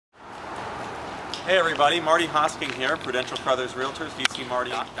Hey everybody, Marty Hosking here, Prudential Carruthers Realtors,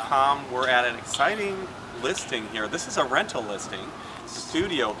 DCMarty.com. We're at an exciting listing here. This is a rental listing.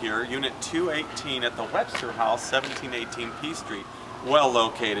 Studio here, Unit 218 at the Webster House, 1718 P Street. Well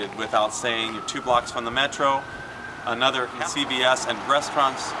located, without saying. You're 2 blocks from the metro, another CVS and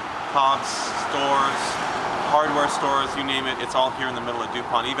restaurants, pubs, stores, hardware stores, you name it, it's all here in the middle of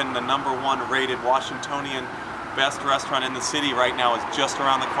Dupont. Even the #1 rated Washingtonian best restaurant in the city right now is just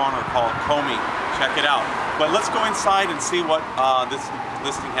around the corner, called Comey. Check it out. But let's go inside and see what this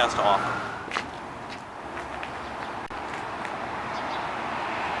listing has to offer.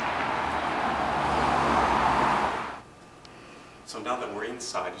 So now that we're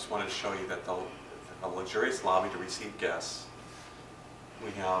inside, I just wanted to show you that a luxurious lobby to receive guests.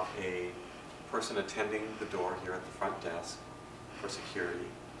 We have a person attending the door here at the front desk for security.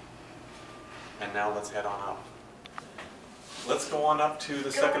 And now let's head on up. Let's go on up to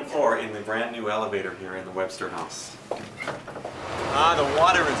the second floor in the brand new elevator here in the Webster House. The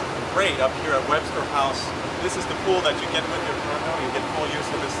water is great up here at Webster House. This is the pool that you get with your condo. You get full use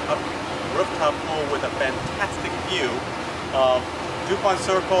of this rooftop pool with a fantastic view of Dupont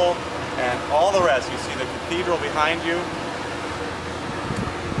Circle and all the rest. You see the cathedral behind you.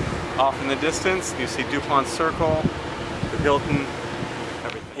 Off in the distance, you see Dupont Circle, the Hilton.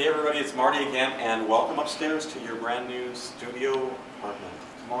 Hey everybody, it's Marty again, and welcome upstairs to your brand new studio apartment.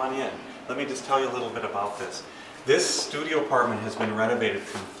 Come on in. Let me just tell you a little bit about this. This studio apartment has been renovated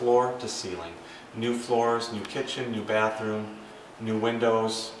from floor to ceiling. New floors, new kitchen, new bathroom, new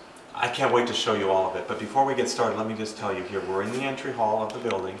windows. I can't wait to show you all of it, but before we get started, let me just tell you here, we're in the entry hall of the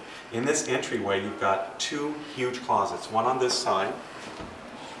building. In this entryway, you've got 2 huge closets, one on this side,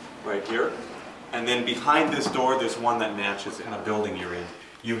 right here, and then behind this door, there's one that matches the kind of building you're in.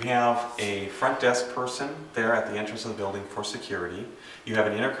 You have a front desk person there at the entrance of the building for security. You have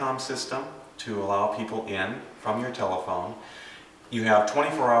an intercom system to allow people in from your telephone. You have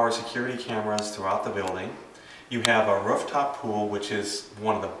 24-hour security cameras throughout the building. You have a rooftop pool, which is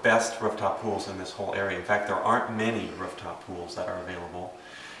one of the best rooftop pools in this whole area. In fact, there aren't many rooftop pools that are available.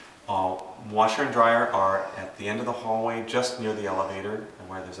 Washer and dryer are at the end of the hallway, just near the elevator,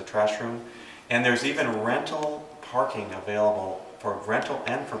 where there's a trash room. And there's even rental parking available for rental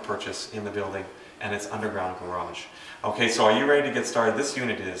and for purchase in the building, and it's underground garage. Okay, so are you ready to get started? This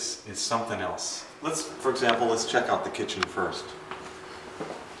unit is something else. For example, let's check out the kitchen first.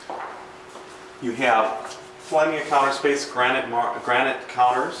 You have plenty of counter space, granite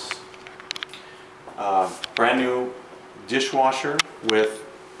counters, brand new dishwasher with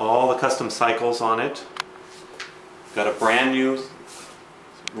all the custom cycles on it. Got a brand new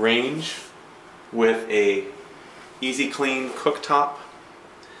range with a easy clean cooktop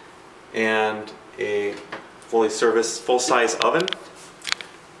and a fully serviced full-size oven.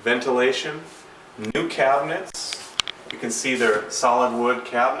 Ventilation, new cabinets. You can see they're solid wood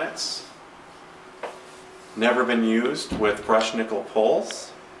cabinets. Never been used, with brushed nickel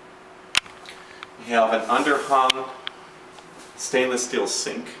pulls. You have an underhung stainless steel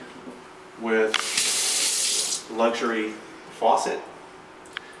sink with luxury faucet,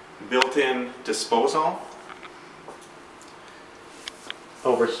 built-in disposal.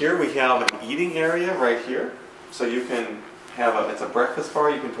 Over here we have an eating area right here, so you can have it's a breakfast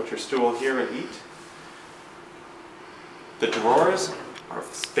bar. You can put your stool here and eat. The drawers are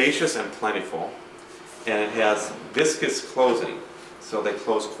spacious and plentiful, and it has viscous closing, so they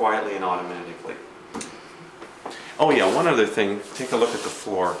close quietly and automatically. Oh yeah, one other thing, take a look at the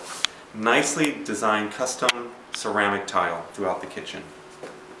floor. Nicely designed custom ceramic tile throughout the kitchen.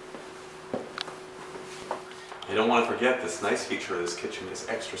 You don't want to forget this nice feature of this kitchen is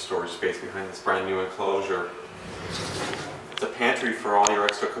extra storage space behind this brand new enclosure. It's a pantry for all your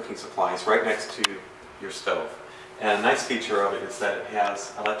extra cooking supplies right next to your stove. And a nice feature of it is that it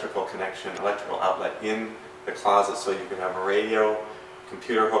has electrical outlet in the closet, so you can have a radio,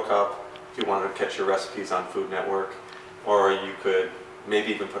 computer hookup if you wanted to catch your recipes on Food Network, or you could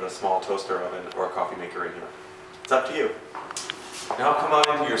maybe even put a small toaster oven or a coffee maker in here. It's up to you. Now come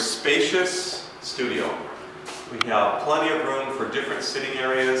on into your spacious studio. We have plenty of room for different sitting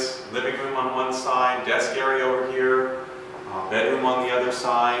areas, living room on one side, desk area over here, bedroom on the other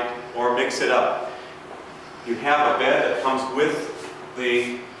side, or mix it up. You have a bed that comes with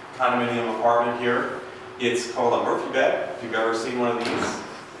the condominium apartment here. It's called a Murphy bed, if you've ever seen one of these.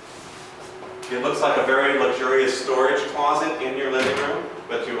 It looks like a very luxurious storage closet in your living room,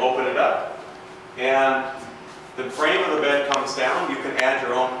 but you open it up, and the frame of the bed comes down. You can add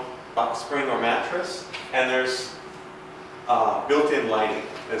your own box spring or mattress, and there's built-in lighting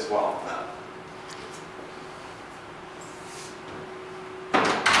as well.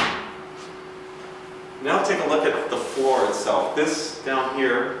 Now take a look at the floor itself. This down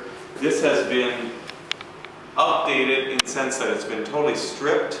here, this has been updated in the sense that it's been totally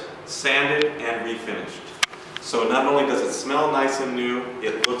stripped, sanded, and refinished. So not only does it smell nice and new,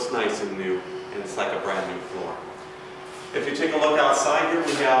 it looks nice and new, and it's like a brand new floor. If you take a look outside here,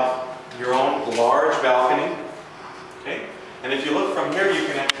 we have your own large balcony. Okay? And if you look from here, you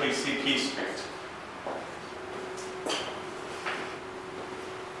can actually see Peace Street.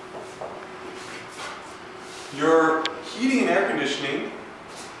 Your heating and air conditioning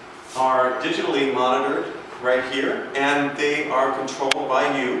are digitally monitored right here, and they are controlled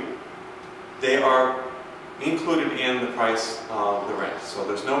by you. They are included in the price of the rent. So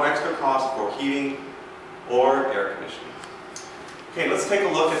there's no extra cost for heating or air conditioning. Okay, let's take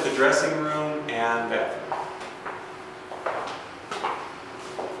a look at the dressing room and bathroom.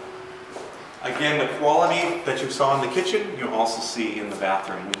 Again, the quality that you saw in the kitchen, you also see in the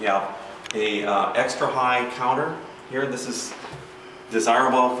bathroom. We have a extra high counter here. This is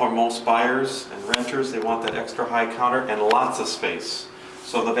desirable for most buyers and renters. They want that extra high counter and lots of space.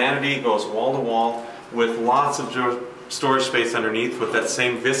 So the vanity goes wall to wall with lots of storage space underneath with that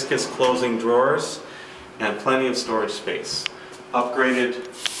same viscous closing drawers and plenty of storage space. Upgraded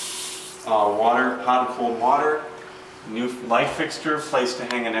water, hot and cold water, new light fixture, place to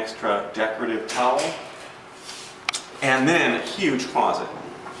hang an extra decorative towel, and then a huge closet.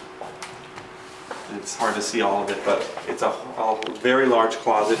 It's hard to see all of it, but it's a very large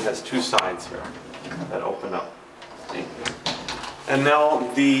closet. It has two sides here that open up. And now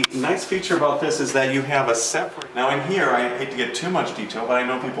the nice feature about this is that you have a separate, now in here I hate to get too much detail, but I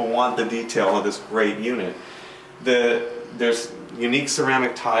know people want the detail of this great unit. There's unique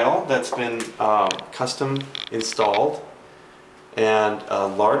ceramic tile that's been custom installed, and a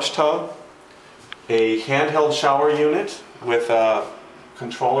large tub, a handheld shower unit with a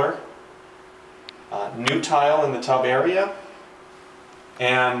controller, new tile in the tub area,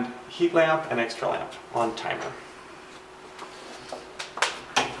 and heat lamp and extra lamp on timer.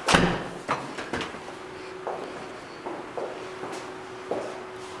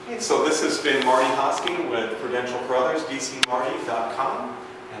 So this has been Marty Hosking with Prudential Carruthers, dcmarty.com,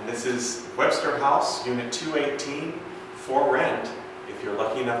 and this is Webster House, Unit 218, for rent, if you're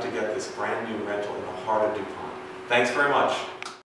lucky enough to get this brand new rental in the heart of Dupont. Thanks very much.